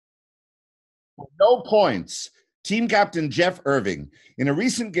No points. Team captain Jeff Irving. In a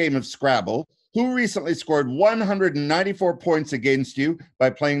recent game of Scrabble, who recently scored 194 points against you by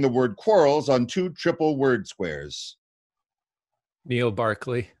playing the word quarrels on 2 triple word squares? Neil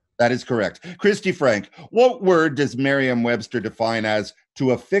Barclay. That is correct. Kristi Frank, what word does Merriam-Webster define as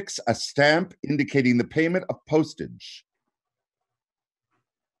to affix a stamp indicating the payment of postage?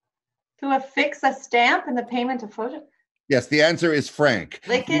 To affix a stamp in the payment of postage? Yes, the answer is Frank.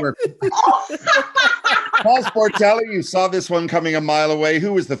 Lick it. Paul Sportelli, you saw this one coming a mile away.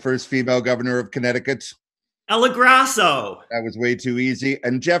 Who was the first female governor of Connecticut? Ella Grasso. That was way too easy.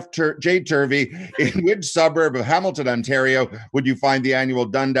 And J. Turvey, in which suburb of Hamilton, Ontario, would you find the annual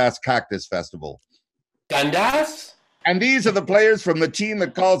Dundas Cactus Festival? Dundas? And these are the players from the team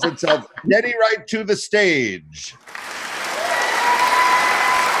that calls itself Jenny Wright to the Stage.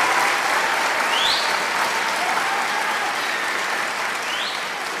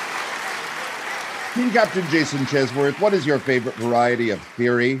 Team Captain Jason Chesworth, what is your favorite variety of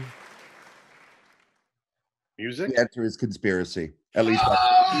theory? Music? The answer is conspiracy. At least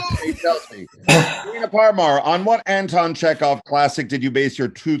that's what he tells me. Sarena Parmar, on what Anton Chekhov classic did you base your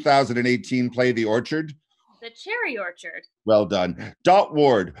 2018 play, The Orchard? The Cherry Orchard. Well done. Dot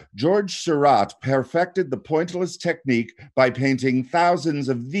Ward, George Seurat perfected the pointillist technique by painting thousands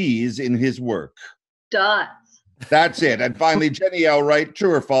of these in his work. Dots. That's it. And finally, Jenny L. Wright,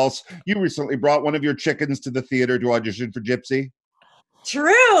 true or false? You recently brought one of your chickens to the theater to audition for Gypsy.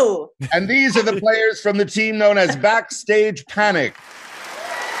 True. And these are the players from the team known as Backstage Panic.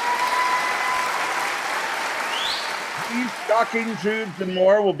 These shocking truths and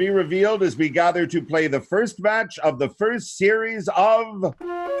more will be revealed as we gather to play the first match of the first series of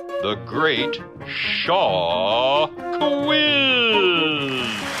The Great Shaw Quiz.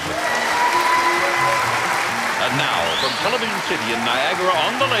 And now, from Television City in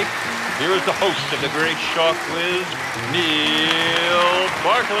Niagara-on-the-Lake, here is the host of the Great Shaw Quiz, Neil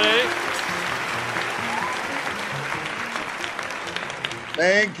Barclay.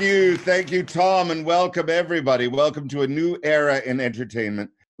 Thank you, Tom, and welcome everybody. Welcome to a new era in entertainment.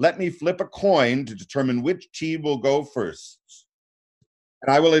 Let me flip a coin to determine which team will go first.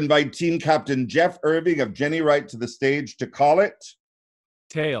 And I will invite team captain Jeff Irving of Jenny Wright to the stage to call it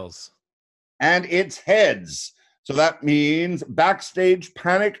Tails. And it's heads. So that means Backstage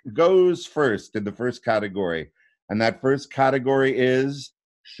Panic goes first in the first category. And that first category is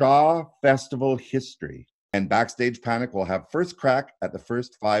Shaw Festival history. And Backstage Panic will have first crack at the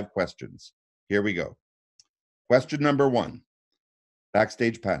first 5 questions. Here we go. Question number 1.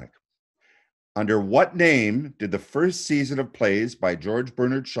 Backstage Panic. Under what name did the first season of plays by George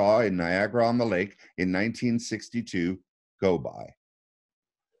Bernard Shaw in Niagara-on-the-Lake in 1962 go by?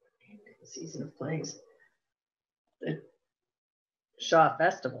 Season of plays. The Shaw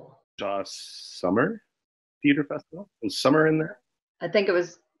Festival. Shaw Summer Theater Festival? Was summer in there? I think it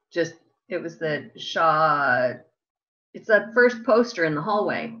was the Shaw. It's that first poster in the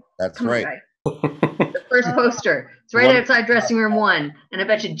hallway. That's Come on, right. The first poster. It's right outside dressing room 1. And I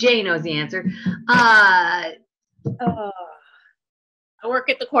bet you Jay knows the answer. I work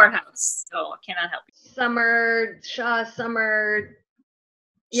at the courthouse, so I cannot help you. Shaw Summer.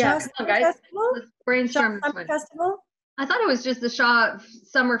 Yeah, come on, guys. Let's brainstorm this one. Festival? I thought it was just the Shaw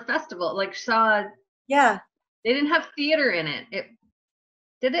Summer Festival. Like Shaw. Yeah. They didn't have theater in it.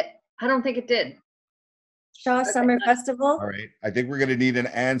 Did it? I don't think it did. Shaw Summer Festival. All right. I think we're going to need an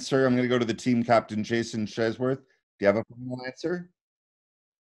answer. I'm going to go to the team captain, Jason Chesworth. Do you have a final answer?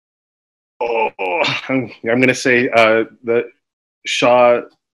 I'm going to say the Shaw.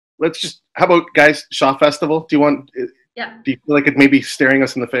 How about, guys, Shaw Festival? Do you feel like it may be staring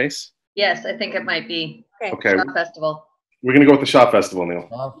us in the face? Yes, I think it might be. Okay. Shaw Festival. We're going to go with the Shaw Festival, Neil.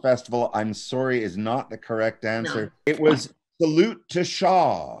 Shaw Festival, I'm sorry, is not the correct answer. No. It was Salute to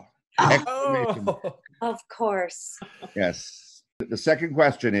Shaw. Of course. Yes. The second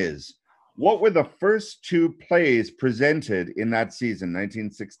question is, what were the first 2 plays presented in that season,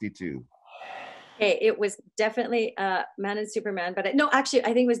 1962? Okay, it was definitely Man and Superman, but I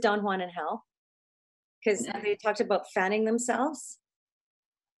think it was Don Juan in Hell, because they talked about fanning themselves.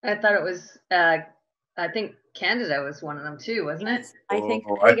 I thought it was, I think Canada was one of them too, wasn't it? I think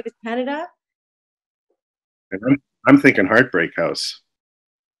it was Canada. I'm thinking Heartbreak House.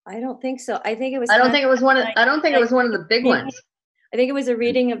 I don't think so. I think it was. I don't think it was one of the big ones. I think it was a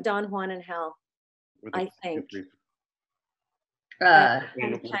reading of Don Juan in Hell. I think.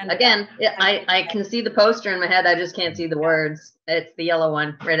 Again, I can see the poster in my head. I just can't see the words. It's the yellow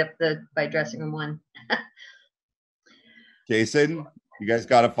one right up by dressing room 1. Jason, you guys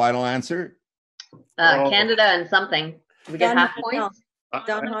got a final answer? Canada and something. We get half points.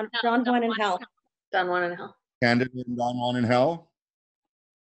 Don Juan in Hell. Don Juan in Hell. Candida and Don Juan in Hell.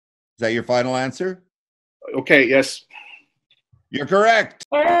 Is that your final answer? Okay, yes. You're correct.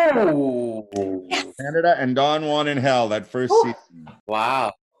 Oh. Canada and Don Juan in Hell, that first season.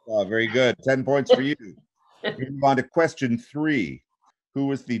 Wow. Oh, very good. 10 points for you. We move on to question 3. Who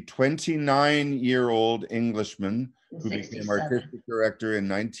was the 29-year-old Englishman who became artistic director in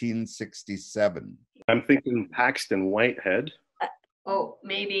 1967? I'm thinking Paxton Whitehead. Oh,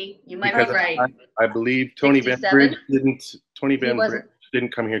 maybe. You might Because be right. I believe Tony Van 67? Bridge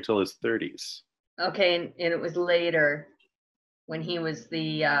didn't come here till his 30s. Okay, and it was later when he was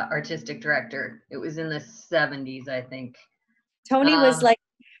the artistic director. It was in the 70s, I think. Tony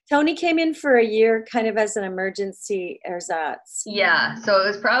Tony came in for a year kind of as an emergency ersatz. Yeah, so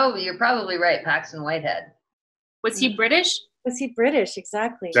it was you're probably right, Paxton Whitehead. Was he British? Was he British?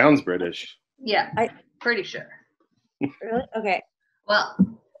 Exactly. Sounds British. Yeah, pretty sure. Really? Okay. Well,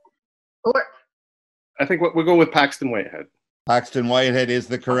 I think we'll go with Paxton Whitehead. Paxton Whitehead is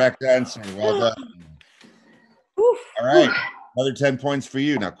the correct answer. Well done. All right, another 10 points for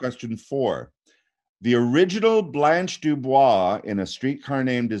you. Now, question 4. The original Blanche Dubois in A Streetcar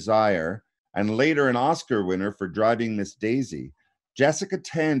Named Desire, and later an Oscar winner for Driving Miss Daisy, Jessica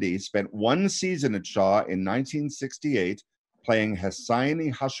Tandy spent 1 season at Shaw in 1968 playing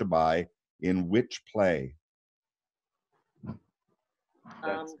Hosseini Hushabye in which play?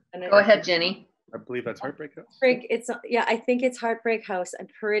 go ahead, Jenny. I believe that's Heartbreak House. I think it's Heartbreak House. I'm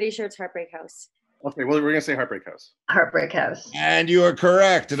pretty sure it's Heartbreak House. Okay, well, we're going to say Heartbreak House. Heartbreak House. And you are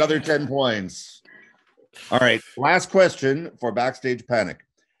correct. Another 10 points. All right, last question for Backstage Panic.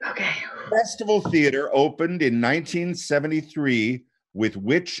 Okay. Festival Theatre opened in 1973 with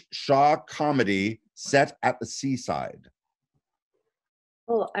which Shaw comedy set at the seaside?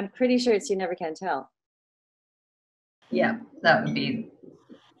 Oh, I'm pretty sure it's You Never Can Tell. Yeah, that would be.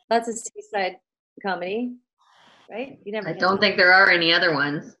 That's a seaside comedy, right? You never. I don't think there are any other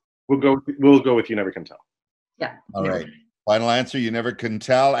ones. We'll go with You Never Can Tell. Yeah. All right. Final answer, You Never Can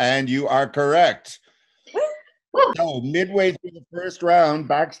Tell, and you are correct. So midway through the first round,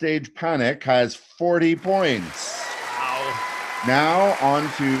 Backstage Panic has 40 points. Wow. Now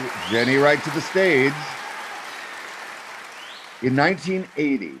on to Jenny Wright to the stage. In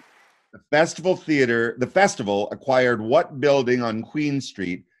 1980, the festival acquired what building on Queen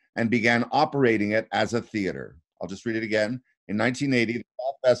Street and began operating it as a theater? I'll just read it again. In 1980, the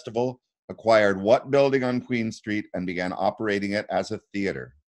Fall Festival acquired what building on Queen Street and began operating it as a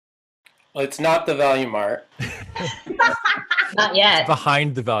theater? Well, it's not the Value Mart. Not yet. It's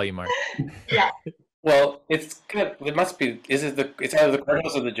behind the Value Mart. Yeah. Well, it's good. It must be. It's either the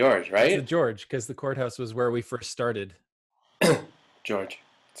courthouse or the George, right? It's the George, because the courthouse was where we first started. George.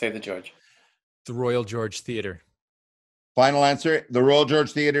 Say the George. The Royal George Theatre. Final answer, the Royal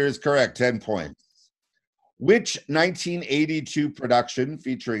George Theatre is correct, 10 points. Which 1982 production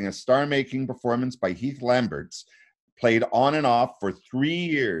featuring a star-making performance by Heath Lamberts played on and off for 3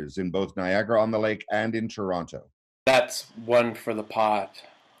 years in both Niagara-on-the-Lake and in Toronto? That's One for the Pot,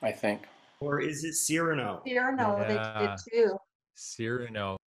 I think. Or is it Cyrano? Cyrano, Yeah. they did too.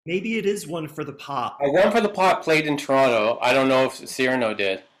 Cyrano. Maybe it is One for the Pot. One for the Pot played in Toronto. I don't know if Cyrano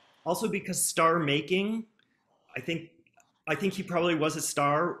did. Also because star making, I think he probably was a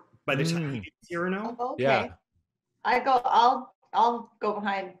star by the time he did Cyrano. Okay. Yeah. I'll go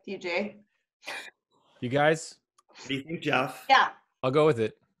behind you, Jay. You guys? What do you think, Jeff? Yeah. I'll go with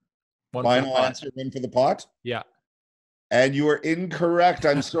it. One for the Final pot. answer, One for the Pot? Yeah. And you are incorrect.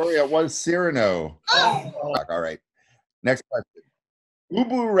 I'm sorry, it was Cyrano. Oh. All right. Next question.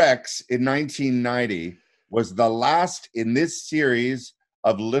 Ubu Rex in 1990 was the last in this series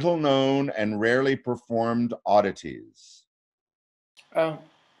of little known and rarely performed oddities. I'm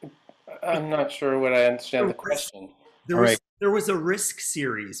not sure what I understand the question. There was a Risk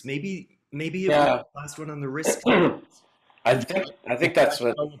series. Maybe it was the last one on the Risk series. I think that's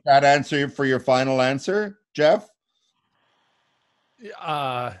what. That answer for your final answer, Jeff?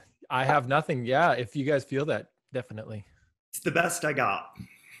 I have nothing. Yeah, if you guys feel that, definitely. It's the best I got.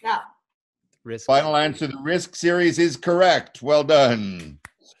 Yeah. Risk. Final answer, the Risk series is correct. Well done.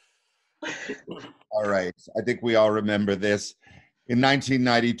 All right. I think we all remember this. In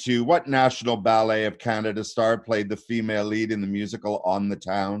 1992, what National Ballet of Canada star played the female lead in the musical On the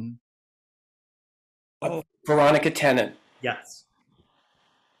Town? Veronica Tennant. Yes.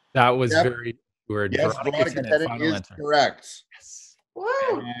 That was very weird. Yes, Veronica Tennant is correct. Yes.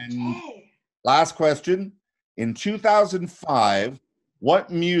 Woo! And last question. In 2005,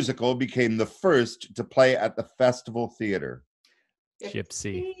 what musical became the first to play at the Festival Theatre?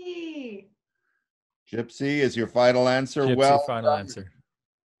 Gypsy. Gypsy is your final answer. Gypsy, Well, final answer.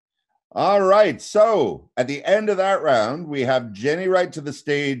 All right. So at the end of that round, we have Jenny Wright to the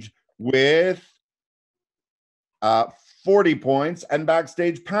stage with 40 points and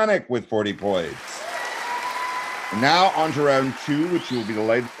Backstage Panic with 40 points. And now on to round 2, which you will be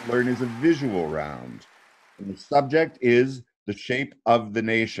delighted to learn is a visual round. And the subject is the shape of the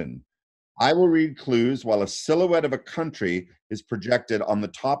nation. I will read clues while a silhouette of a country is projected on the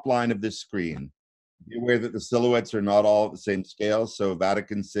top line of this screen. Be aware that the silhouettes are not all at the same scale, so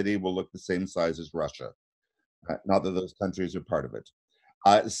Vatican City will look the same size as Russia. Not that those countries are part of it.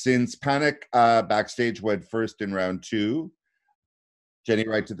 Since Panic Backstage went first in round 2, Jenny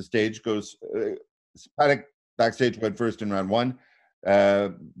Wright to the stage goes. Panic Backstage went first in round 1.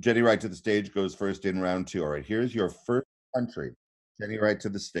 Jenny Wright to the stage goes first in round 2. All right, here's your first country. Jenny Wright to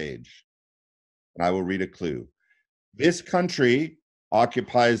the stage. And I will read a clue. This country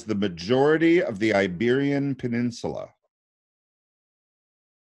occupies the majority of the Iberian Peninsula.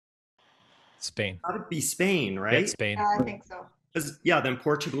 Spain. Gotta be Spain, right? Yeah, Spain. Yeah, I think so. Then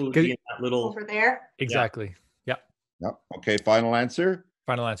Portugal would be in that little over there. Exactly. Yeah. Yep. Okay, final answer?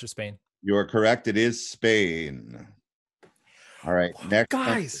 Final answer, Spain. You are correct. It is Spain. All right, next.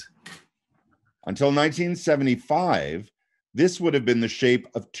 Guys. Until 1975, this would have been the shape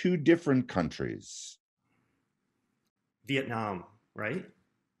of 2 different countries. Vietnam, right?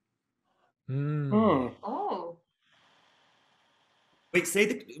 Oh. Wait,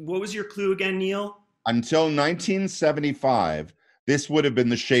 what was your clue again, Neil? Until 1975, this would have been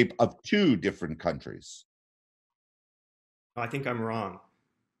the shape of 2 different countries. I think I'm wrong.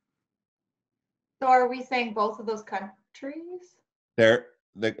 So are we saying both of those countries? They're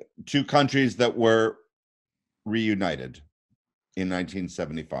the 2 countries that were reunited in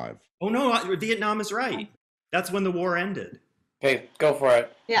 1975. Oh no, Vietnam is right. That's when the war ended. Okay, go for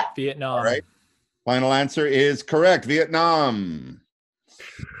it. Yeah. Vietnam. All right. Final answer is correct. Vietnam.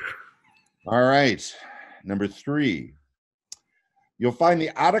 All right. Number 3. You'll find the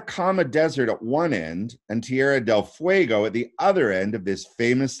Atacama Desert at one end and Tierra del Fuego at the other end of this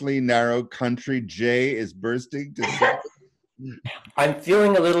famously narrow country. Jay is bursting to say. I'm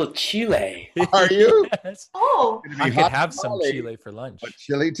feeling a little Chile. Are you? Yes. Oh. I could have some Chile for lunch. But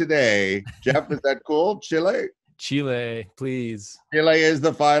Chile today. Jeff, is that cool? Chile? Chile, please. Chile is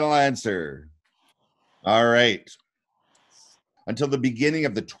the final answer. All right. Until the beginning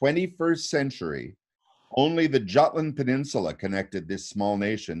of the 21st century, only the Jutland Peninsula connected this small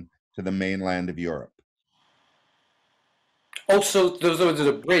nation to the mainland of Europe. Also, there's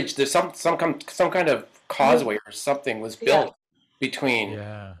a bridge. There's some kind of causeway or something was built between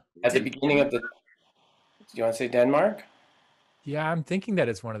at the beginning of the. Do you want to say Denmark? Yeah, I'm thinking that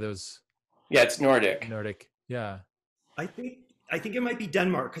it's one of those. Yeah, it's Nordic. Nordic. Yeah. I think it might be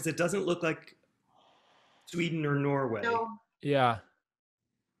Denmark because it doesn't look like Sweden or Norway. No. Yeah.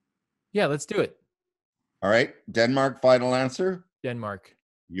 Yeah, let's do it. All right. Denmark, final answer? Denmark.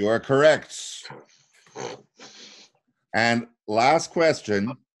 You are correct. And last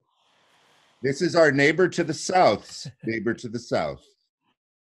question. This is our neighbor to the south. Neighbor to the south.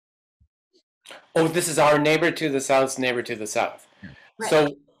 Oh, this is our neighbor to the south, neighbor to the south. Right.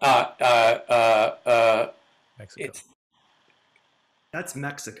 So, Mexico. That's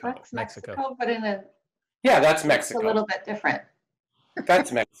Mexico. That's Mexico, but in a that's Mexico. It's a little bit different.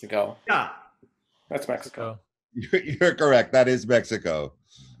 That's Mexico. Yeah, that's Mexico. You're correct. That is Mexico.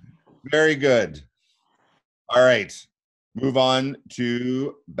 Very good. All right. Move on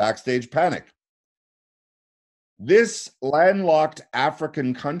to Backstage Panic. This landlocked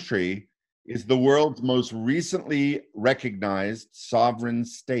African country is the world's most recently recognized sovereign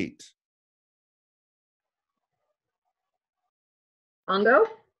state. Congo?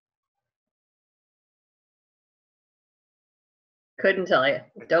 Couldn't tell you.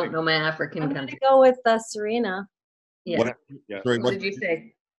 Don't know my African I'm country. gonna go with Sarena. Yeah. What, sorry, what did you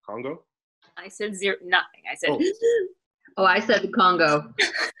say? Congo? I said nothing. I said. Oh, I said the Congo.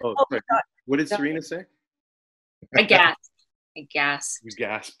 Oh, what did Sarena say? I gasped. I gasped. You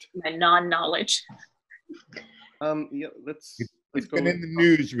gasped. My non-knowledge. Yeah, let's It's go been in the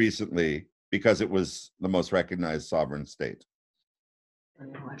news recently because it was the most recognized sovereign state. I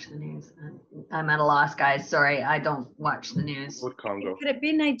don't watch the news. I'm at a loss, guys. Sorry, I don't watch the news. With Congo. Could it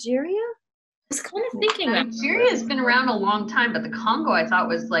be Nigeria? I was kind of thinking that. Nigeria has been around a long time, but the Congo I thought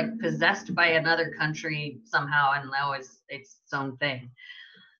was like possessed by another country somehow, and now it's its own thing.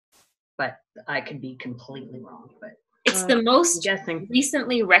 But I could be completely wrong. But it's the most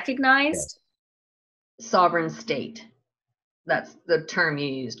recently recognized sovereign state. That's the term you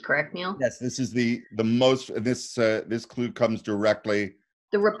used, correct, Neil? Yes, this is the most. This clue comes directly.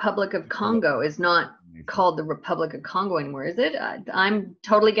 The Republic of Congo is not called the Republic of Congo anymore, is it? I'm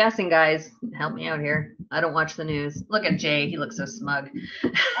totally guessing, guys. Help me out here. I don't watch the news. Look at Jay. He looks so smug.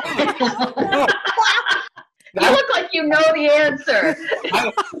 You look like you know the answer.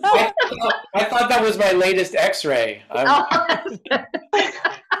 I thought that was my latest X-ray. Go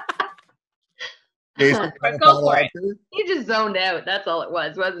for it. You just zoned out. That's all it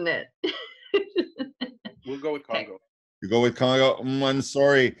was, wasn't it? We'll go with Congo. You go with Congo? I'm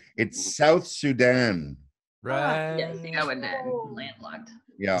sorry. It's South Sudan. Right. Yes, I wouldn't have landlocked.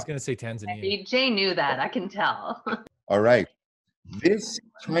 Yeah. I was going to say Tanzania. Jay knew that. I can tell. All right. This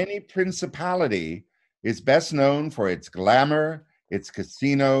tiny principality is best known for its glamour, its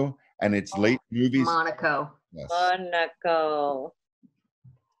casino, and its late movies. Monaco. Yes. Monaco.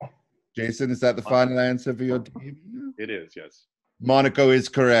 Jason, is that the final answer for your team? It is, yes. Monaco is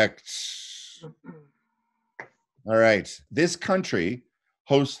correct. All right. This country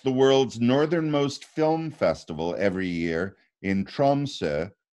hosts the world's northernmost film festival every year in Tromsø,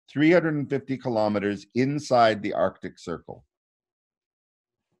 350 kilometers inside the Arctic Circle.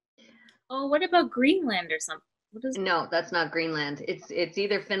 Oh, what about Greenland or something? No, that's not Greenland. It's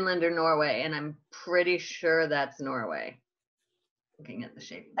either Finland or Norway, and I'm pretty sure that's Norway. Looking at the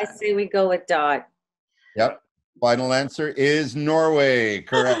shape. I say we go with Dot. Yep. Final answer is Norway.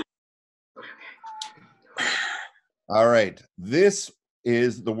 Correct. All right. This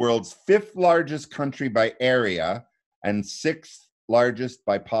is the world's 5th largest country by area and 6th largest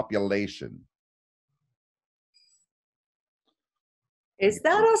by population. Is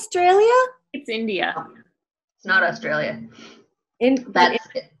that Australia? It's India. It's not Australia.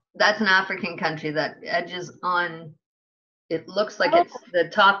 That's an African country that edges on. It looks like it's the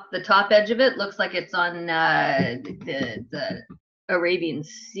top edge of it looks like it's on the Arabian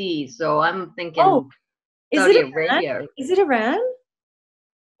Sea. So I'm thinking Saudi Arabia. Is it Iran?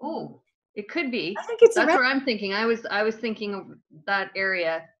 Oh, it could be. I think it's That's Iran. where I'm thinking. I was thinking of that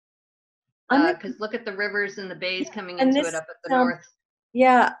area. Because look at the rivers and the bays coming into it up at the north.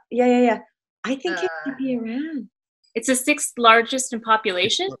 Yeah. I think it could be Iran. It's the 6th largest in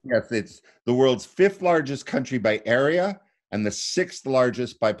population? Yes, it's the world's 5th largest country by area and the 6th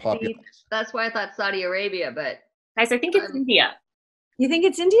largest by population. That's why I thought Saudi Arabia, but guys, I think it's India. You think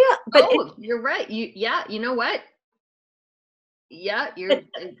it's India? But you're right. You know what? Yeah,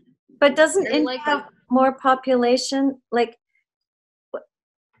 but doesn't India have more population? But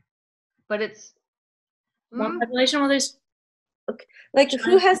it's more population. Well, there's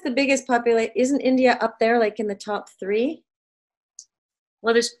who has the biggest population? Isn't India up there, like in the top 3?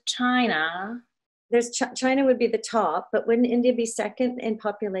 Well, there's China. There's China would be the top, but wouldn't India be second in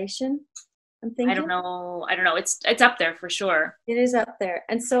population? I'm thinking. I don't know. It's up there for sure. It is up there.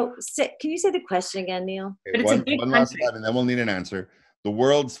 And so, can you say the question again, Neil? Okay, but it's a big one country. last time, and then we'll need an answer. The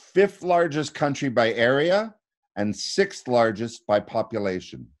world's 5th largest country by area and 6th largest by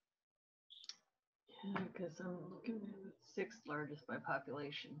population. Because I'm looking at the 6th largest by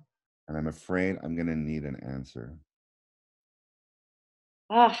population. And I'm afraid I'm going to need an answer.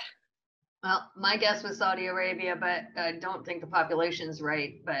 Well, my guess was Saudi Arabia, but I don't think the population's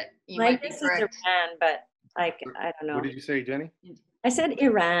right. But you My might be guess is correct. Iran, but I don't know. What did you say, Jenny? I said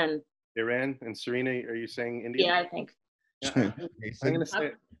Iran. Iran. And Serena, are you saying India? Yeah, I think. Yeah.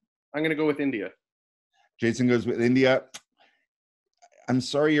 I'm gonna go with India. Jason goes with India. I'm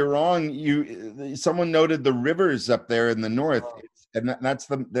sorry, you're wrong. Someone noted the rivers up there in the north, and that's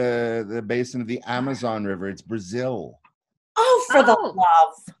the basin of the Amazon River. It's Brazil. Oh, for the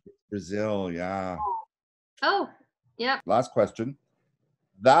love. Brazil, yeah. Oh, yeah. Last question.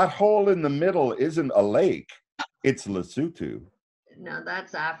 That hole in the middle isn't a lake. It's Lesotho. No,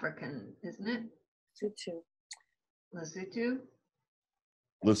 that's African, isn't it? Lesotho.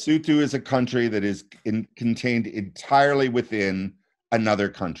 Lesotho is a country that is contained entirely within another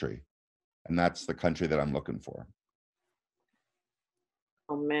country. And that's the country that I'm looking for.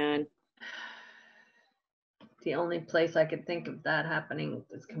 Oh, man. The only place I could think of that happening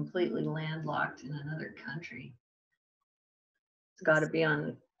is completely landlocked in another country. It's got to be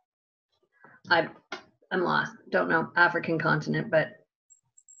on. I'm lost. Don't know. African continent, but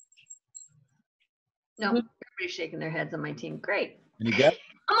no. Everybody's shaking their heads on my team. Great. Can you get?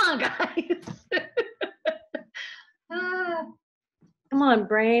 Come on, guys. Come on,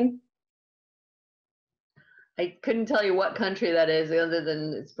 brain. I couldn't tell you what country that is, other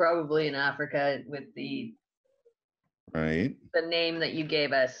than it's probably in Africa with the name that you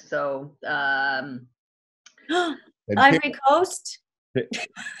gave us. So, Ivory Coast.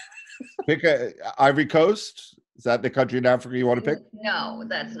 Pick Ivory Coast. Is that the country in Africa you want to pick? No,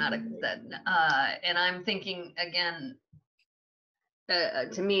 that's not and I'm thinking again.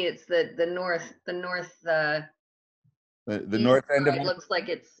 to me, it's the north. The north end of it looks like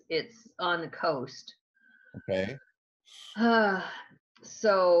it's on the coast. Okay.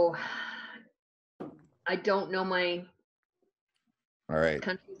 So I don't know my All right.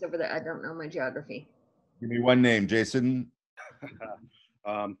 countries over there. I don't know my geography. Give me one name, Jason.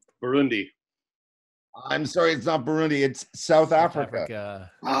 Burundi. I'm sorry, it's not Burundi. It's South Africa.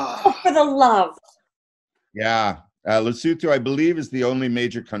 Oh, for the love. Yeah. Lesotho, I believe, is the only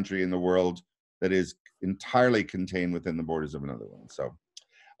major country in the world that is entirely contained within the borders of another one. So,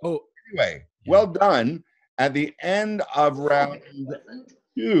 anyway, well done. At the end of round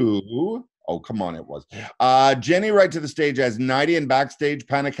 2, oh, come on, it was. Jenny Wright to the stage has 90 and Backstage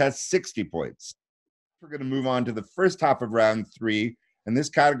Panic has 60 points. We're going to move on to the first half of round 3, and this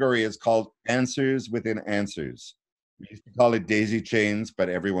category is called Answers Within Answers. We used to call it Daisy Chains, but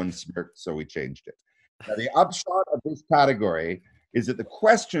everyone smirked, so we changed it. Now, the upshot of this category is that the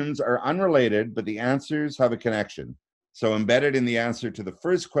questions are unrelated, but the answers have a connection. So embedded in the answer to the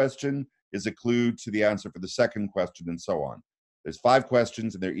first question is a clue to the answer for the second question, and so on. There's 5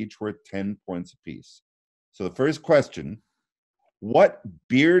 questions, and they're each worth 10 points apiece. So the first question, what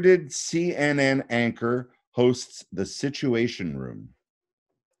bearded CNN anchor hosts the Situation Room?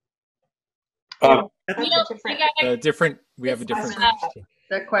 Different. We have a different.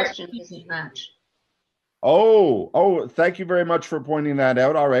 That question doesn't match. Oh, thank you very much for pointing that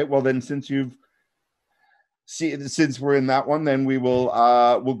out. All right, well then, since we're in that one, then we will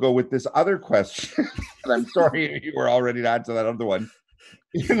we'll go with this other question. And I'm sorry you were all ready to answer that other one.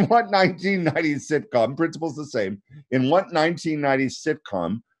 In what 1990s sitcom, principle's the same, in what 1990s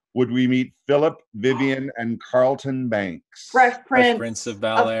sitcom would we meet Philip, Vivian, and Carlton Banks? Fresh Prince of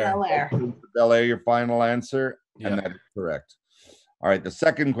Bel-Air. Prince of Bel-Air, your final answer? Yep. And that is correct. All right, the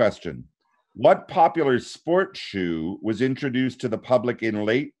second question. What popular sports shoe was introduced to the public in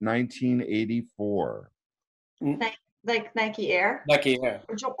late 1984? Like Nike Air? Nike Air.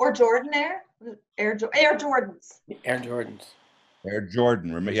 Or Jordan Air? Air Jordans. Air Jordans. Air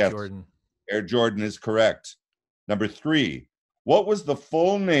Jordan. Remember, yes. Jordan. Air Jordan is correct. Number 3. What was the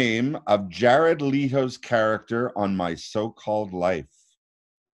full name of Jared Leto's character on My So-Called Life?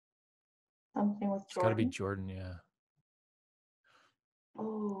 Something with Jordan. It's got to be Jordan, yeah.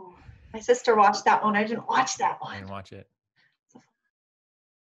 Oh, my sister watched that one. I didn't watch that one. I didn't watch it.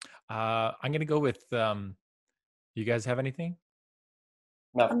 I'm going to go with, you guys have anything?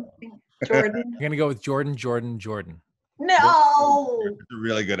 No. Jordan. I'm going to go with Jordan. No. That's a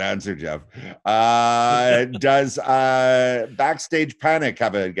really good answer, Jeff. Does Backstage Panic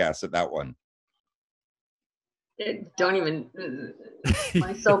have a guess at that one? Don't even.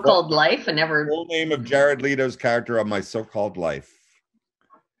 My So-Called Life. I never. Full name of Jared Leto's character on My So-Called Life.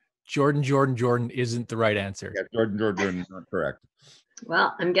 Jordan isn't the right answer. Yeah, Jordan is not correct.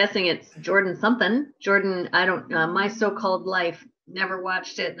 Well, I'm guessing it's Jordan something. Jordan, I don't. My So-Called Life. Never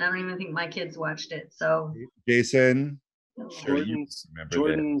watched it. And I don't even think my kids watched it. So. Jason. Jordan Smith.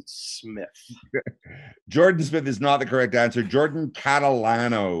 Jordan Smith is not the correct answer. Jordan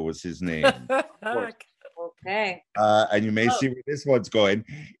Catalano was his name. Okay. And you may see where this one's going.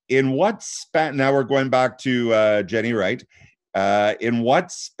 In what now we're going back to Jenny Wright. In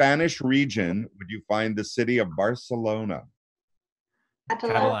what Spanish region would you find the city of Barcelona?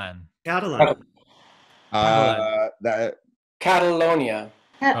 Catalan. Catalonia.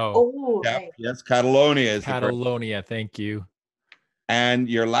 Yes, Catalonia is Catalonia. Thank you. And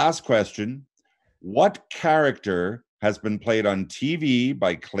your last question: what character has been played on TV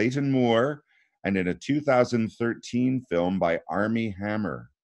by Clayton Moore and in a 2013 film by Armie Hammer?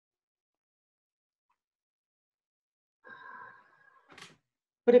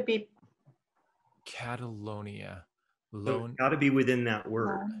 Would it be Catalonia? So got to be within that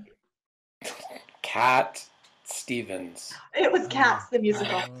word. Cat Stevens. It was Cats, the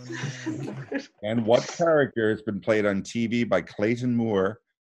musical. And what character has been played on TV by Clayton Moore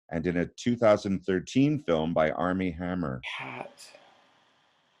and in a 2013 film by Armie Hammer? Cat.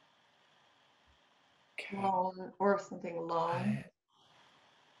 Lone or something lone.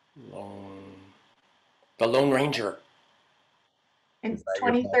 The Lone Ranger. In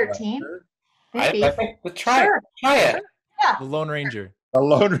 2013? Maybe. I think we'll try it. Try it. Sure. Yeah. The Lone Ranger. The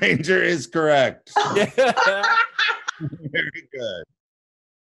Lone Ranger is correct. Very good.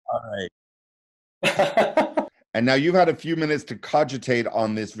 All right. And now you've had a few minutes to cogitate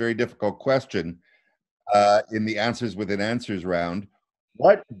on this very difficult question in the Answers Within Answers round.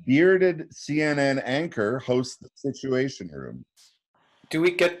 What bearded CNN anchor hosts the Situation Room? Do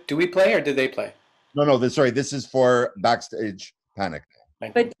we play or did they play? No, this is for Backstage Panic.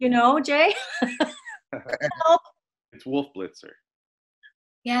 But you know, Jay? It's Wolf Blitzer.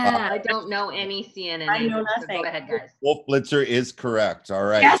 Yeah. I don't know any CNN. I know anchors, so nothing. go ahead, guys. Wolf Blitzer is correct. All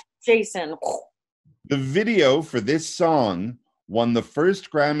right. Yes, Jason. The video for this song won the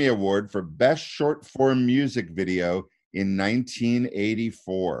first Grammy Award for Best Short Form Music Video in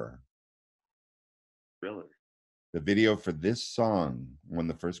 1984. Really? The video for this song won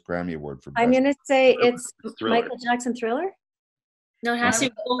the first Grammy Award for Best. I'm gonna say it's Thriller. Michael Jackson Thriller. No, it has to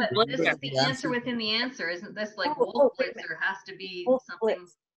be Wolf But this Blitzer. is the answer within the answer, isn't this? Like Oh, Wolf wait a Blitzer has to be Wolf something.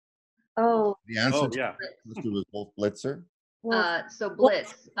 Blitz. Oh, The answer Oh, to yeah. the question was Wolf Blitzer. Wolf. So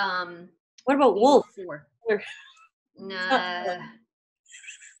Blitz. What about Wolf? Four. Or- Nah.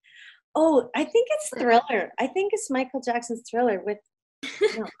 Oh, I think it's Thriller. I think it's Michael Jackson's Thriller with.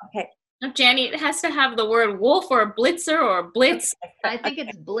 No, okay. No, Janny, it has to have the word wolf or blitzer or blitz. I think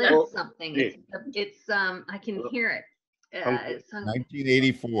it's Blitz Well, something. hey. It's I can hear it. It's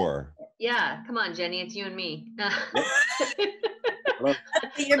 1984. yeah, come on, Jenny, it's you and me. Well,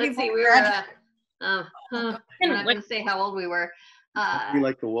 Let's see, we were. I'm not going to say how old we were. you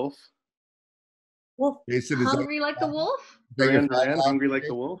like the wolf? Wolf. Jason, is Hungry like the wolf. that your Duran Duran, final Hungry answer? Like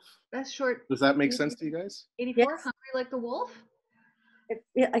the Wolf? That's short. Does that make sense to you guys? 84. Yes. Hungry like the wolf.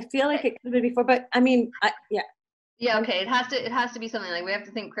 I feel like it could have been before, but I mean, yeah. Yeah, okay. It has to be something like we have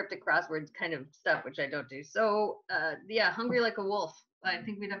to think cryptic crosswords kind of stuff, which I don't do. So, yeah, hungry like a wolf. I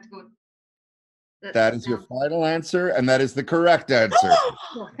think we'd have to go. That is your final answer, and that is the correct answer.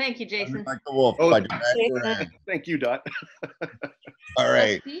 Oh, thank you, Jason. Like the Wolf Oh, by Duran Duran. Thank you, Dot. All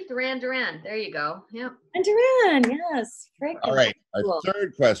right. See, Duran Duran. There you go. Yep. And Duran, yes. Freaking All right. Our cool.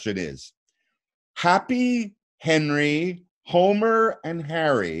 third question is Happy, Henry, Homer, and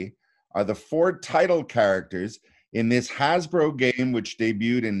Harry are the four title characters in this Hasbro game which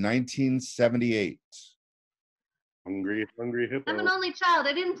debuted in 1978. Hungry Hippo. I'm an only child.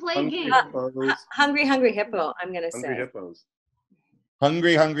 I didn't play Hungry games. Hippos. Hungry Hippo, I'm going to Hungry say. Hippos.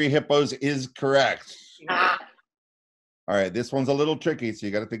 Hungry Hippos is correct. Ah. All right, this one's a little tricky, so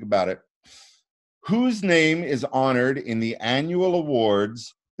you got to think about it. Whose name is honored in the annual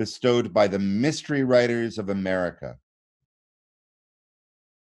awards bestowed by the Mystery Writers of America?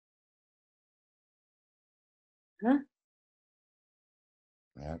 Huh?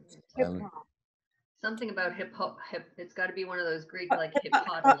 That's Something about hip. It's got to be one of those Greek like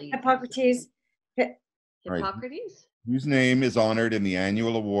Hippocrates. Hippocrates. Hippocrates. Whose name is honored in the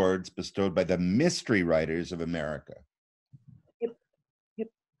annual awards bestowed by the Mystery Writers of America?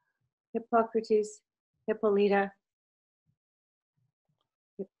 Hippocrates. Hippolyta.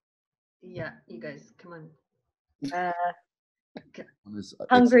 Yeah, you guys, come on.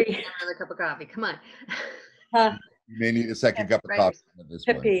 Hungry. Another cup of coffee. Come on. You may need a second cup of coffee for this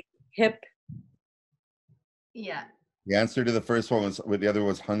one. Hippie. Hip. Yeah. The answer to the first one was, the other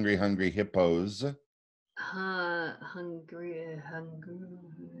was Hungry Hippos. Hungry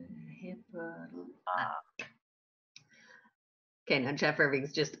hippo. Okay, now Jeff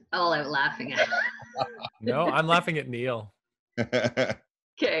Irving's just all out laughing at. No, I'm laughing at Neil.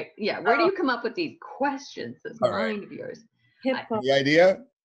 Okay, yeah. Where do you come up with these questions? This mind of yours. The idea?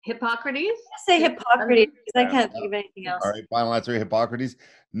 Hippocrates? I say Hippocrates because I can't think of anything else. All right, final answer, Hippocrates.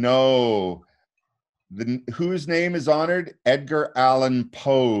 No. Whose name is honored? Edgar Allan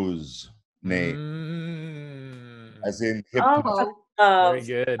Poe's name. As in Hippo. Very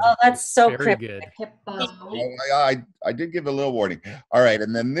good. Oh, that's so very cryptic. good. I did give a little warning. All right,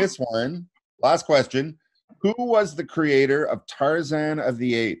 and then this one, last question. Who was the creator of Tarzan of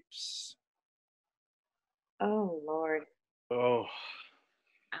the Apes? Oh, Lord. Oh.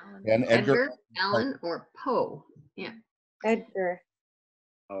 And Edgar Allan or Poe? Yeah. Edgar.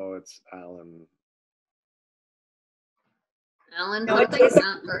 Oh, it's Alan. Alan No, something? it's-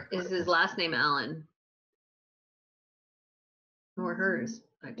 Or is his last name Allen? Or hers?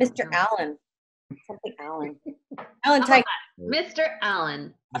 I don't Mr. know. Allen. Something Allen. Alan Tyke. Mr.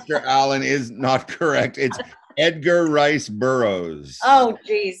 Allen. Mr. Allen is not correct. It's Edgar Rice Burroughs. Oh,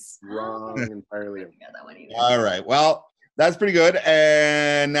 geez. Wrong entirely. Yeah, that one either. All right. Well, that's pretty good.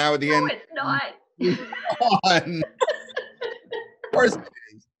 And now at the No, end. it's not. On. Of course it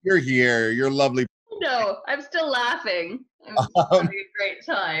is. You're here. You're lovely. No, I'm still laughing. I'm having a great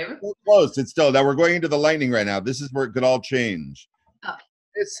time. So close. It's still now we're going into the lightning right now. This is where it could all change. Okay.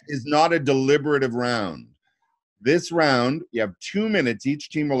 This is not a deliberative round. This round, you have 2 minutes. Each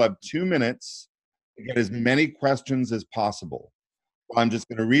team will have 2 minutes to get as many questions as possible. So I'm just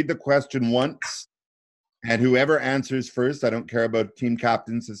going to read the question once, and whoever answers first, I don't care about team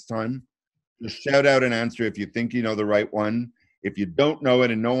captains this time, just shout out an answer if you think you know the right one. If you don't know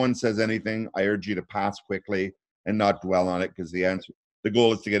it and no one says anything, I urge you to pass quickly and not dwell on it, because the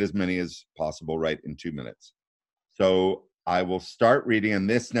goal is to get as many as possible right in 2 minutes. So I will start reading, and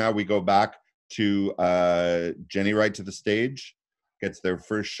this now we go back to Jenny Wright to the stage, gets their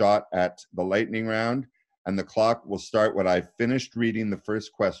first shot at the lightning round, and the clock will start when I finished reading the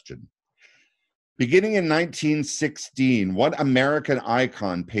first question. Beginning in 1916, what American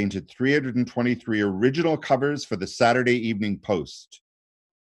icon painted 323 original covers for the Saturday Evening Post?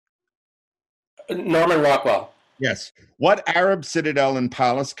 Norman Rockwell. Yes. What Arab citadel and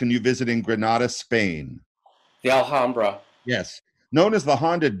palace can you visit in Granada, Spain? The Alhambra. Yes. Known as the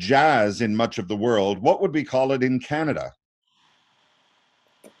Honda Jazz in much of the world, what would we call it in Canada?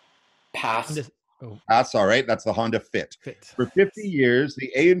 Pass. Pass, all right. That's the Honda Fit. For 50 years,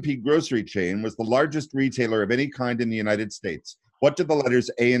 the A&P grocery chain was the largest retailer of any kind in the United States. What did the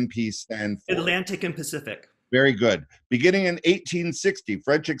letters A and P stand for? Atlantic and Pacific. Very good. Beginning in 1860,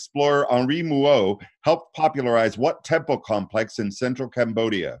 French explorer Henri Mouot helped popularize what temple complex in central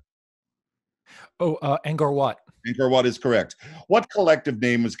Cambodia? Angkor Wat. Angkor Wat is correct. What collective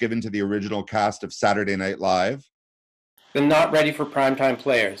name was given to the original cast of Saturday Night Live? The Not Ready for Primetime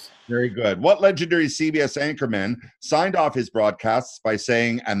Players. Very good. What legendary CBS anchorman signed off his broadcasts by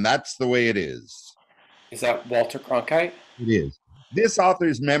saying, "And that's the way it is"? Is that Walter Cronkite? It is. This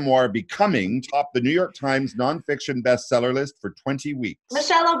author's memoir, Becoming, topped the New York Times nonfiction bestseller list for 20 weeks.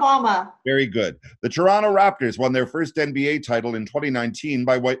 Michelle Obama. Very good. The Toronto Raptors won their first NBA title in 2019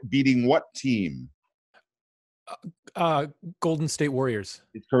 by beating what team? Golden State Warriors.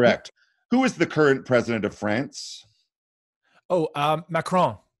 It's correct. Who is the current president of France?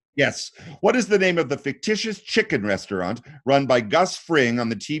 Macron. Yes. What is the name of the fictitious chicken restaurant run by Gus Fring on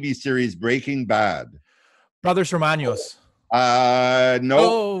the TV series Breaking Bad? Brothers Hermanos. No.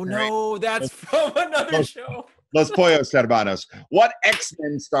 Oh, no, that's from another show. Los Pollos Hermanos. What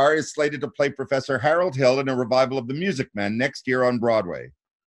X-Men star is slated to play Professor Harold Hill in a revival of The Music Man next year on Broadway?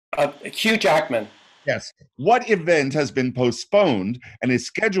 Hugh Jackman. Yes. What event has been postponed and is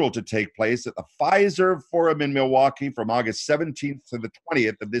scheduled to take place at the Pfizer Forum in Milwaukee from August 17th to the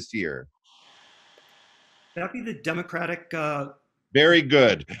 20th of this year? That'd be the Democratic... Very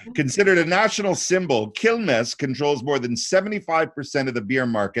good. Considered a national symbol, Quilmes controls more than 75% of the beer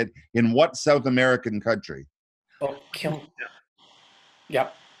market in what South American country? Oh, Quilmes.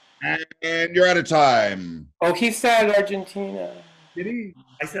 Yep. And you're out of time. Oh, he said Argentina. Did he?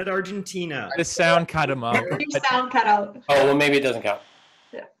 I said Argentina. The sound cut him up. Sound cut out. Oh, well, maybe it doesn't count.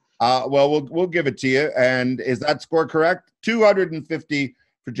 Yeah. Well, we'll give it to you. And is that score correct? 250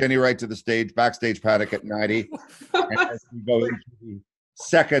 for Jenny Wright to the stage. Backstage Panic at 90. And as we go into the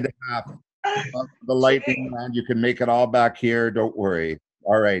second half of the lightning round, you can make it all back here. Don't worry.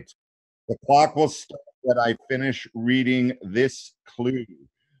 All right. The clock will start when I finish reading this clue.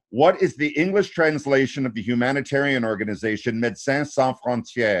 What is the English translation of the humanitarian organization Médecins Sans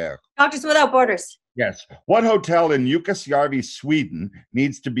Frontières? Doctors Without Borders. Yes. What hotel in Jukkasjärvi, Sweden,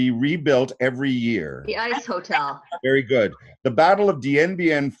 needs to be rebuilt every year? The Ice Hotel. Very good. The Battle of Dien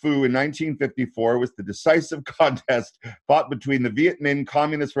Bien Phu in 1954 was the decisive contest fought between the Viet Minh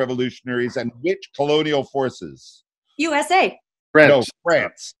Communist Revolutionaries and which colonial forces? USA. France. No,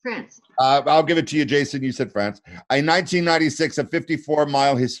 France. France. I'll give it to you, Jason. You said France. In 1996, a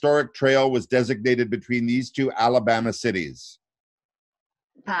 54-mile historic trail was designated between these two Alabama cities.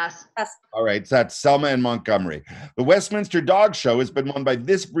 Pass. Pass. All right, so that's Selma and Montgomery. The Westminster Dog Show has been won by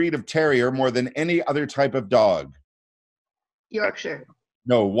this breed of terrier more than any other type of dog. Yorkshire.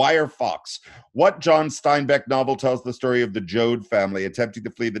 No, Wire Fox. What John Steinbeck novel tells the story of the Joad family attempting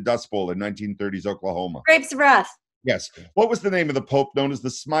to flee the Dust Bowl in 1930s Oklahoma? Grapes of Wrath. Yes. What was the name of the Pope known as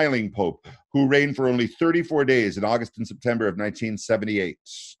the Smiling Pope, who reigned for only 34 days in August and September of 1978?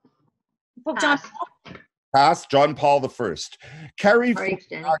 Pope John. Pass. John Paul I. Cary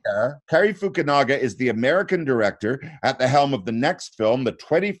Fukunaga is the American director at the helm of the next film, the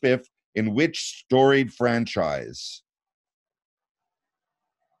 25th in which storied franchise?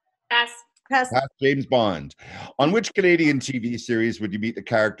 Pass. Pass. James Bond. On which Canadian TV series would you meet the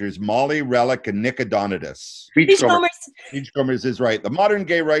characters Molly, Relic, and Nick Adonidas? Beachcombers. Beachcombers is right. The modern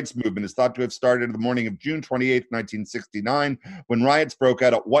gay rights movement is thought to have started in the morning of June 28, 1969, when riots broke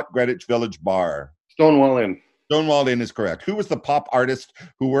out at what Greenwich Village bar? Stonewall Inn. Stonewall Inn is correct. Who was the pop artist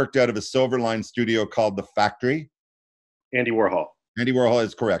who worked out of a Silverline studio called The Factory? Andy Warhol. Andy Warhol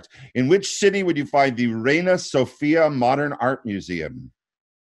is correct. In which city would you find the Reina Sofia Modern Art Museum?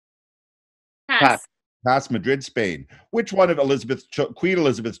 Pass. Pass. Madrid, Spain. Which one of Queen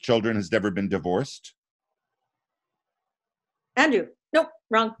Elizabeth's children has never been divorced? Andrew. Nope,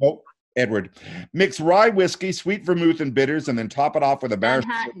 wrong. Nope. Edward. Mix rye whiskey, sweet vermouth, and bitters, and then top it off with a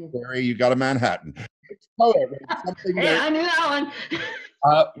maraschino cherry. You got a Manhattan. Hey, I knew that one.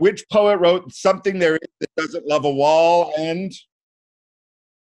 Which poet wrote something there is that doesn't love a wall? And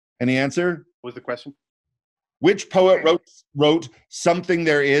any answer? What was the question? Which poet wrote something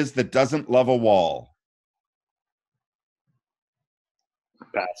there is that doesn't love a wall?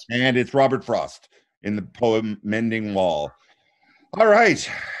 Pass. And it's Robert Frost in the poem Mending Wall. All right.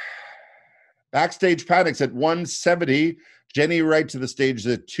 Backstage Panic's at 170. Jenny Wright to the stage is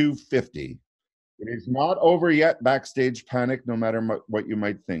at 250. It is not over yet, Backstage Panic, no matter what you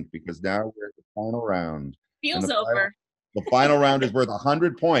might think, because now we're at the final round. Feels over. The final round is worth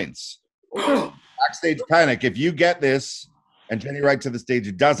 100 points. Backstage Panic, if you get this and Jenny Wright to the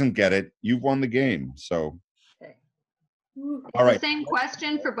stage doesn't get it, you've won the game. So, okay. All right. The same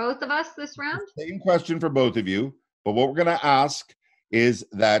question for both of us this round? Same question for both of you. But what we're going to ask is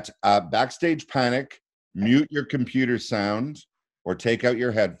that Backstage Panic, mute your computer sound or take out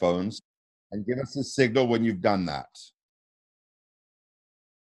your headphones and give us a signal when you've done that.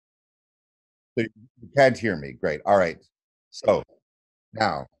 So you can't hear me. Great. All right. So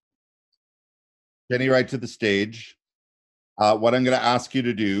now, Jenny Wright to the stage. What I'm going to ask you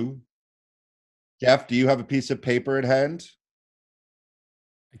to do, Jeff, do you have a piece of paper at hand?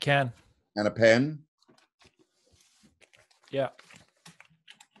 I can. And a pen? Yeah.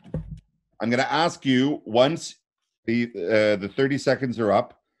 I'm going to ask you, once the 30 seconds are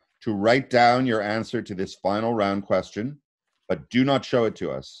up, to write down your answer to this final round question, but do not show it to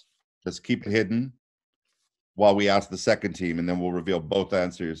us. Just keep it hidden while we ask the second team, and then we'll reveal both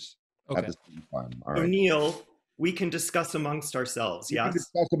answers at the same time. All right. Neil, we can discuss amongst ourselves, yes? You can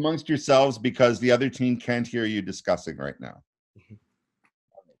discuss amongst yourselves because the other team can't hear you discussing right now.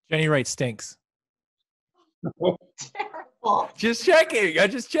 Jenny Wright stinks. Terrible. Just checking. I'm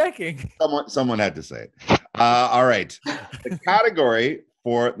just checking. Someone had to say it. All right. The category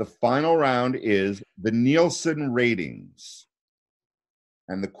for the final round is the Nielsen ratings.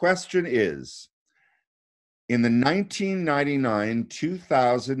 And the question is, in the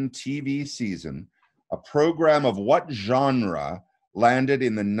 1999-2000 TV season, a program of what genre landed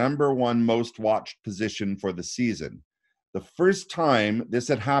in the #1 most watched position for the season? The first time this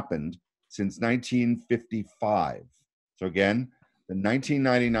had happened since 1955. So again, the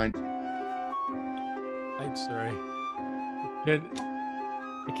 1999. I'm sorry.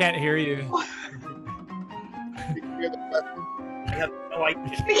 I can't hear you. Did you hear the question? I have no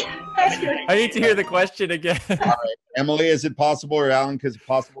idea. I need to hear the question again. All right. Emily, is it possible, or Alan, is it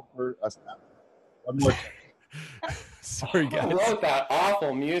possible for us to have one more time? Sorry, guys. Who wrote that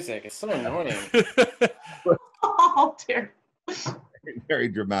awful music? It's so annoying. Oh, dear. Very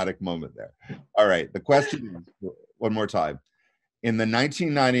dramatic moment there. All right. The question is, one more time. In the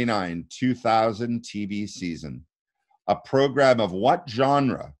 1999-2000 TV season, a program of what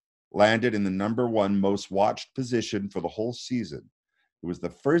genre landed in the #1 most watched position for the whole season? It was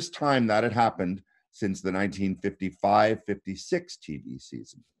the first time that had happened since the 1955-56 TV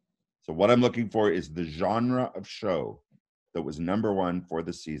season. So what I'm looking for is the genre of show that was #1 for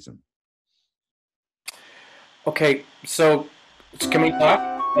the season. Okay, so can we talk?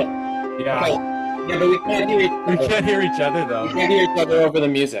 Yeah. Okay. Yeah, but we can't hear each other. We can't hear each other, though. We can't hear each other over the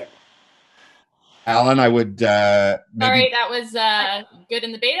music. Alan, I would Sorry, that was good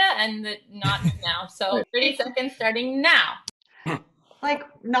in the beta and not now. So 30 seconds starting now. Like,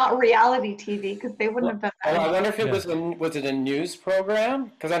 not reality TV, because they wouldn't have done that. I wonder if it was it a news program?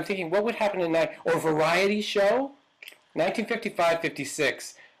 Because I'm thinking, what would happen in that, or variety show?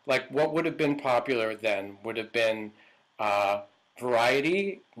 1955-56, like what would have been popular then? Would have been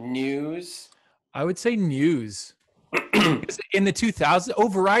variety, news? I would say news. In the 2000s,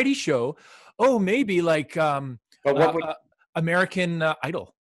 variety show. Oh, maybe like American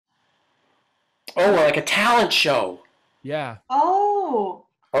Idol. Oh, like a talent show. Yeah. Oh.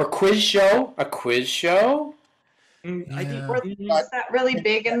 Or quiz show? A quiz show? I think was that really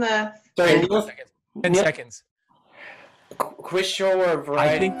big in the... Sorry, 10 seconds. Quiz show or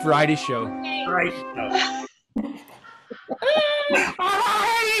variety? I think variety show. Variety show.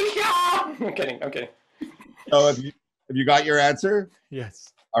 I'm kidding. Okay. So have you got your answer?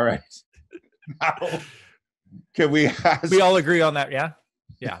 Yes. All right. Now, can we ask? We all agree on that, yeah?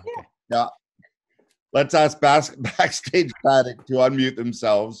 Yeah. Okay. Yeah. Let's ask Backstage Panic to unmute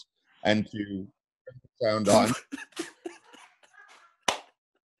themselves and to turn the sound on.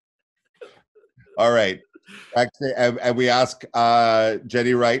 All right. Backstage, and we ask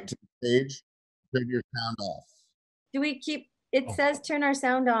Jenny Wright to the stage, turn your sound off. Do we keep, it says turn our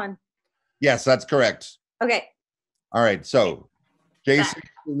sound on. Yes, that's correct. Okay. All right. So Jason,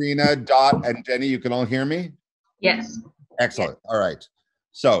 Serena, Dot, and Jenny, you can all hear me? Yes. Excellent. All right.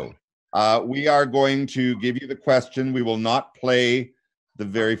 So we are going to give you the question. We will not play the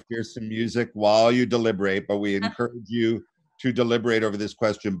very fearsome music while you deliberate, but we encourage you to deliberate over this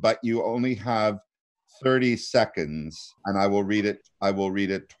question, but you only have 30 seconds, and I will read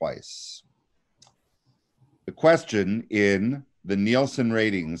it twice. The question in the Nielsen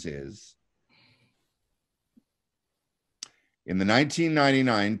ratings is, in the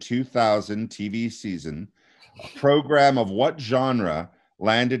 1999-2000 TV season, a program of what genre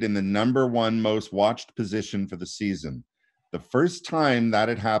landed in the #1 most watched position for the season? The first time that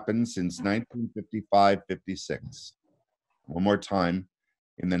had happened since 1955-56. One more time.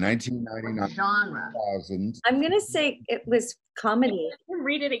 In the 1999 genre. 2000. I'm going to say it was comedy.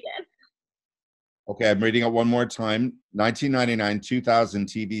 Read it again. Okay, I'm reading it one more time. 1999-2000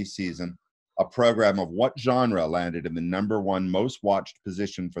 TV season. A program of what genre landed in the #1 most watched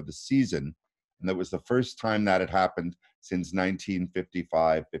position for the season? And that was the first time that had happened since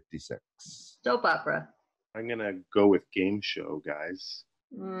 1955-56. Soap opera. I'm going to go with game show, guys.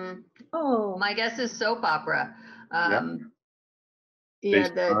 Oh, my guess is soap opera. Based Yeah,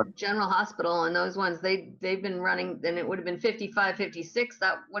 the on- General Hospital and those ones, they've been running, then it would have been 55-56.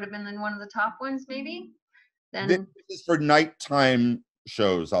 That would have been one of the top ones, maybe. Then This is for nighttime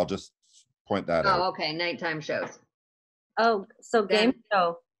shows. I'll just point that out. oh, okay, nighttime shows. oh, so game Then-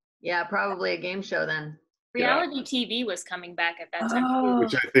 show. Yeah, probably a game show then. Reality TV was coming back at that time. Oh.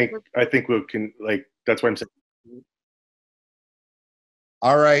 Which I think we can, like, that's why I'm saying.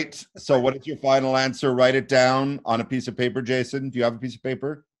 All right. So what is your final answer? Write it down on a piece of paper, Jason. Do you have a piece of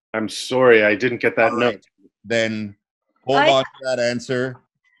paper? I'm sorry, I didn't get that All note. right. Then hold on to that answer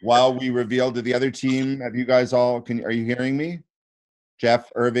while we reveal to the other team. Have you guys all, are you hearing me?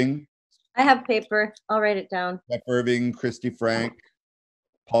 Jeff, Irving? I have paper. I'll write it down. Jeff Irving, Kristi Frank,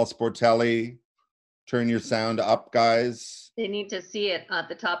 Paul Sportelli. Turn your sound up, guys. They need to see it at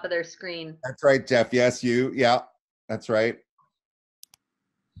the top of their screen. That's right, Jeff. Yes, you. Yeah, that's right.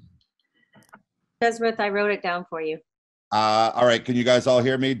 Chesworth, I wrote it down for you. All right. Can you guys all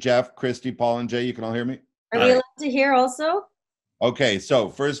hear me? Jeff, Kristi, Paul, and Jay, you can all hear me? Are we allowed to hear also? Okay, so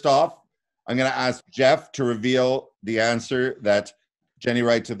first off, I'm going to ask Jeff to reveal the answer that Jenny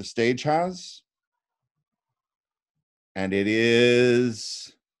Wright to the Stage has. And it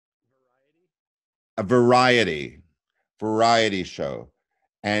is a variety show.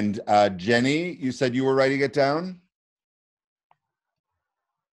 And Jenny, you said you were writing it down?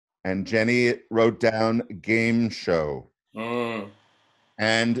 And Jenny wrote down game show.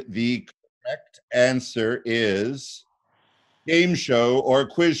 And the correct answer is game show or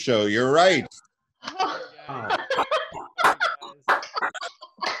quiz show. You're right.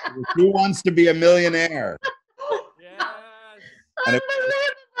 Who wants to be a millionaire? And it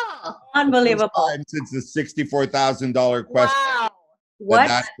was Unbelievable. the first time since the $64,000 question. Wow. What?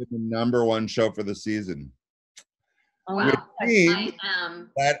 That's been the #1 show for the season. Wow. Which means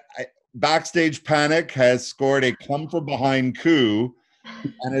that Backstage Panic has scored a come from behind coup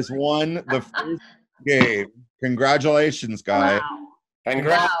and has won the first game. Congratulations, guys. Wow.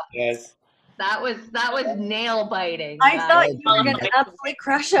 Congrats, Wow. guys. That was nail biting. I thought you were going to absolutely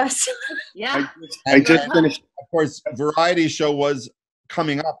crush us. Yeah. I just finished. Of course, a variety show was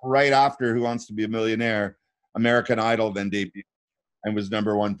coming up right after Who Wants to Be a Millionaire. American Idol then debuted and was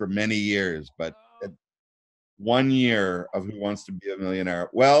 #1 for many years. But 1 year of Who Wants to Be a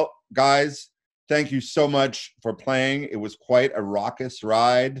Millionaire. Well, guys, thank you so much for playing. It was quite a raucous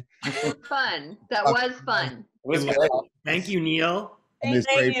ride. Fun. That was fun. Thank you, Neil. And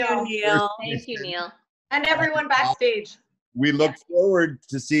Thank you, Neil. Thank you, Neil. And everyone backstage. We look forward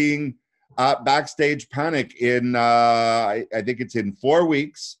to seeing Backstage Panic in, I think it's in 4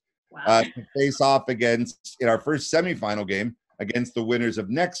 weeks, to face off against, in our first semifinal game, against the winners of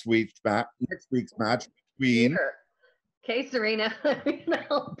next week's match between. Okay, Sarena.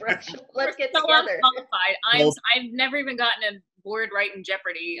 Let's get so together. unqualified. I've never even gotten a board right in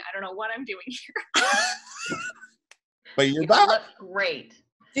Jeopardy. I don't know what I'm doing here. But you're You back. look great.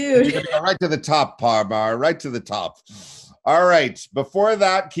 Dude. Right to the top, Parmar. Right to the top. All right. Before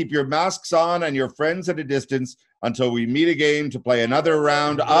that, keep your masks on and your friends at a distance until we meet again to play another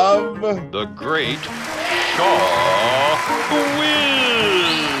round of The Great Shaw Quiz.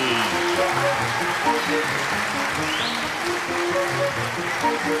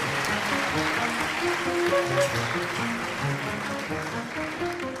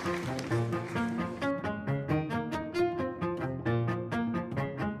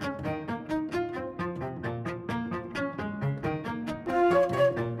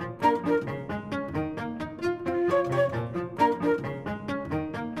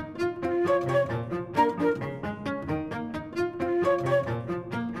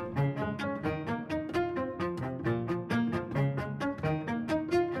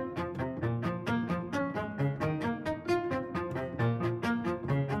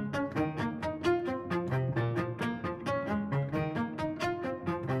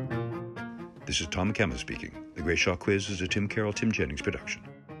 This is Tom McKenna speaking. The Great Shaw Quiz is a Tim Carroll, Tim Jennings production.